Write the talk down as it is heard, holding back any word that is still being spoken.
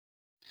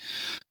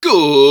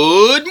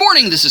Good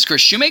morning, this is Kris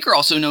Shoemaker,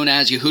 also known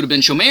as Yehudah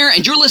ben Shomeyr,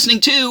 and you're listening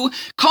to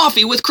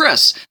Coffee with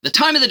Kris, the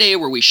time of the day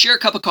where we share a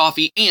cup of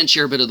coffee and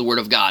share a bit of the Word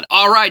of God.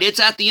 All right, it's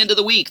at the end of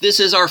the week.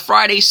 This is our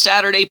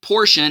Friday-Saturday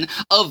portion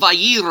of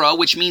Vayera,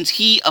 which means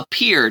He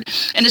appeared,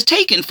 and is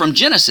taken from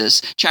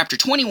Genesis chapter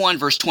 21,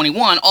 verse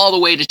 21, all the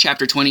way to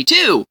chapter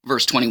 22,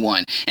 verse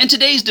 21. And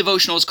today's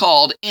devotional is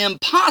called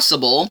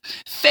Impossible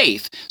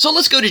Faith. So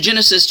let's go to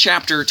Genesis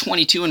chapter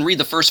 22 and read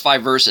the first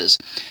 5 verses.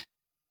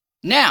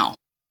 Now,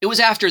 it was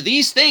after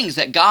these things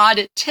that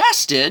God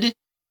tested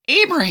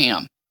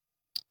Abraham.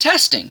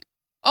 Testing.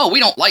 Oh, we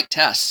don't like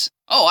tests.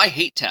 Oh, I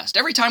hate tests.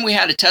 Every time we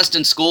had a test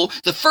in school,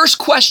 the first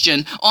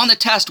question on the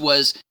test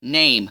was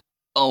name.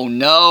 Oh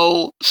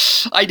no,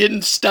 I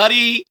didn't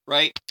study,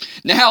 right?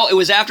 Now, it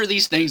was after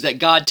these things that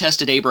God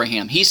tested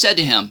Abraham. He said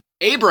to him,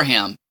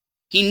 Abraham,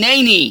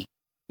 hineni,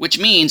 which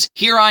means,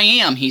 here I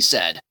am, he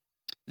said.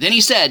 Then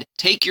he said,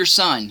 take your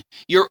son,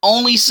 your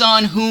only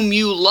son whom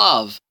you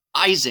love,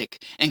 Isaac,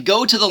 and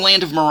go to the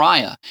land of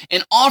Moriah,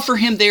 and offer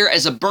him there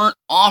as a burnt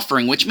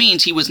offering, which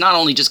means he was not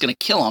only just going to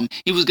kill him,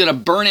 he was going to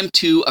burn him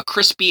to a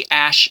crispy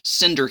ash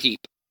cinder heap.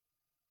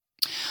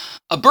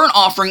 A burnt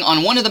offering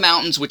on one of the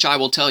mountains which I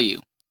will tell you.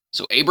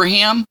 So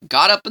Abraham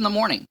got up in the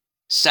morning,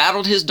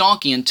 saddled his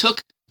donkey, and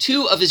took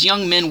 2 of his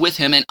young men with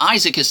him, and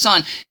Isaac his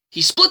son.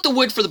 He split the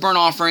wood for the burnt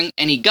offering,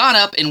 and he got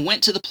up and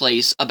went to the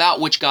place about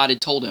which God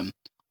had told him.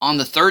 On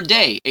the 3rd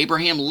day,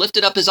 Abraham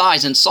lifted up his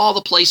eyes and saw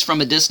the place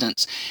from a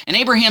distance. And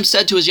Abraham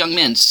said to his young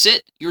men,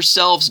 sit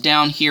yourselves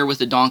down here with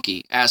the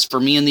donkey. As for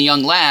me and the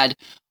young lad,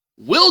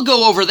 we'll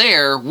go over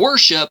there,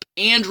 worship,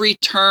 and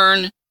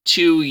return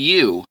to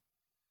you.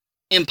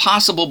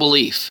 Impossible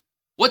belief.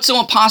 What's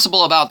so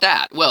impossible about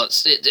that? Well,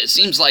 it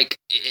seems like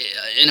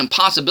an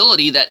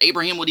impossibility that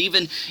Abraham would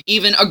even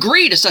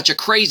agree to such a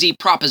crazy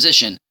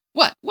proposition.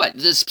 What,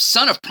 this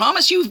son of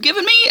promise you've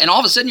given me? And all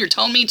of a sudden you're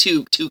telling me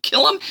to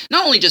kill him?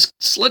 Not only just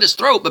slit his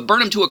throat, but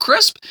burn him to a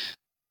crisp?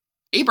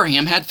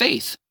 Abraham had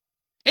faith.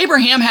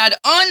 Abraham had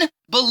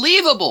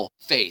unbelievable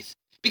faith.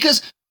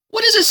 Because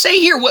what does it say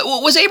here?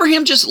 Was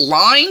Abraham just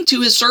lying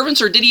to his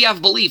servants, or did he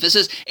have belief? It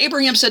says,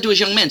 Abraham said to his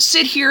young men,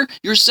 sit here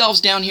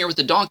yourselves down here with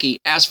the donkey.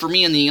 As for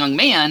me and the young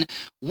man,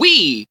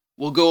 we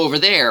will go over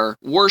there,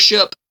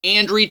 worship,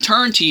 and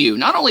return to you.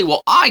 Not only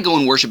will I go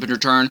and worship and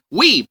return,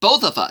 we,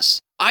 both of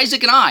us,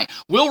 Isaac and I,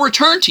 will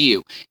return to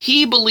you.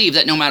 He believed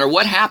that no matter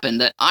what happened,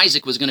 that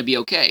Isaac was going to be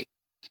okay.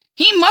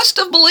 He must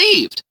have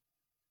believed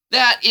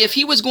that if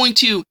he was going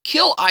to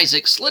kill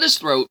Isaac, slit his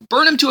throat,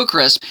 burn him to a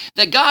crisp,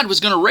 that God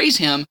was going to raise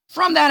him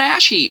from that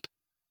ash heap.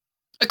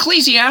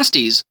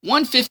 Ecclesiastes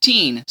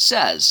 1:15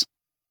 says,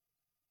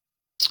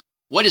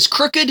 what is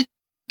crooked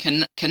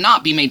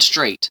cannot be made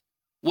straight.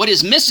 What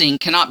is missing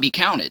cannot be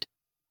counted.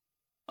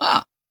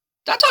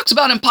 That talks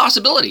about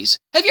impossibilities.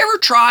 Have you ever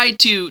tried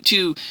to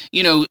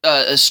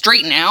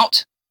straighten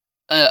out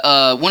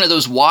one of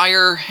those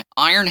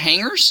iron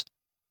hangers?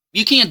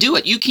 You can't do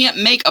it. You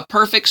can't make a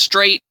perfect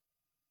straight,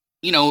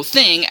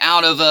 thing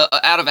out of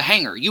a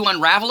hanger. You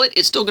unravel it,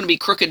 it's still going to be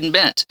crooked and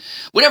bent.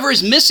 Whatever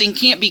is missing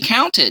can't be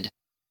counted.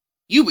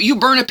 You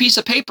burn a piece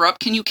of paper up,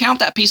 can you count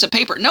that piece of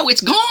paper? No,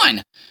 it's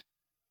gone.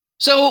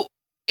 So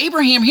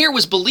Abraham here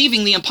was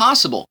believing the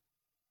impossible.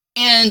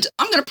 And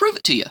I'm going to prove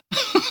it to you.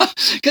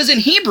 Because in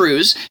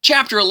Hebrews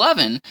chapter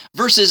 11,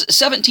 verses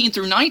 17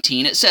 through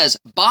 19, it says,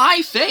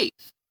 by faith,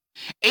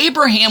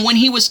 Abraham, when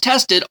he was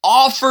tested,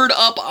 offered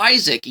up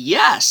Isaac.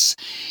 Yes,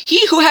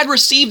 he who had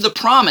received the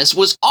promise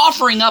was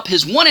offering up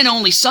his one and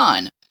only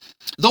son,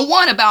 the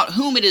one about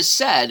whom it is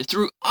said,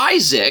 through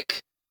Isaac,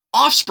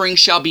 offspring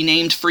shall be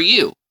named for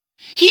you.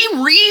 He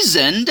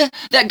reasoned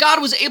that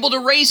God was able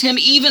to raise him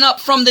even up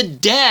from the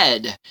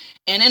dead.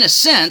 And in a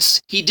sense,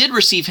 he did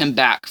receive him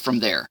back from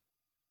there.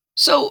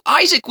 So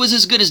Isaac was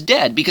as good as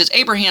dead because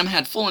Abraham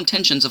had full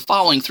intentions of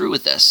following through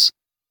with this.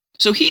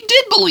 So he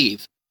did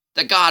believe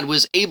that God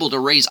was able to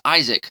raise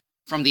Isaac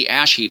from the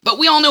ash heap. But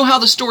we all know how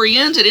the story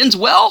ends. It ends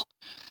well.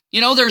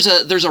 There's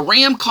a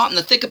ram caught in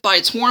the thicket by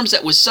its horns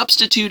that was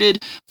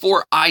substituted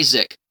for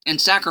Isaac and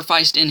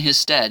sacrificed in his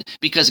stead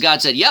because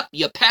God said, yep,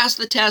 you passed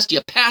the test.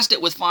 You passed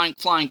it with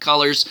flying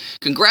colors.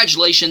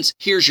 Congratulations.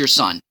 Here's your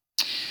son.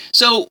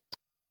 So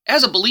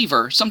as a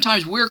believer,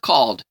 sometimes we're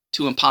called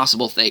to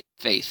impossible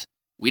faith.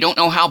 We don't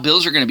know how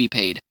bills are going to be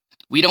paid.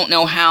 We don't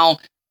know how,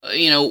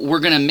 we're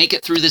going to make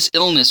it through this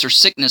illness or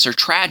sickness or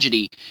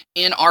tragedy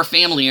in our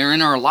family or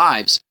in our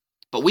lives.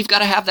 But we've got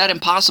to have that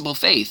impossible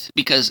faith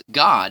because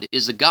God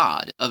is the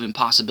God of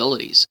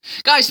impossibilities.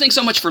 Guys, thanks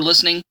so much for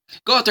listening.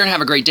 Go out there and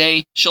have a great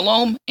day.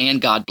 Shalom and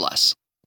God bless.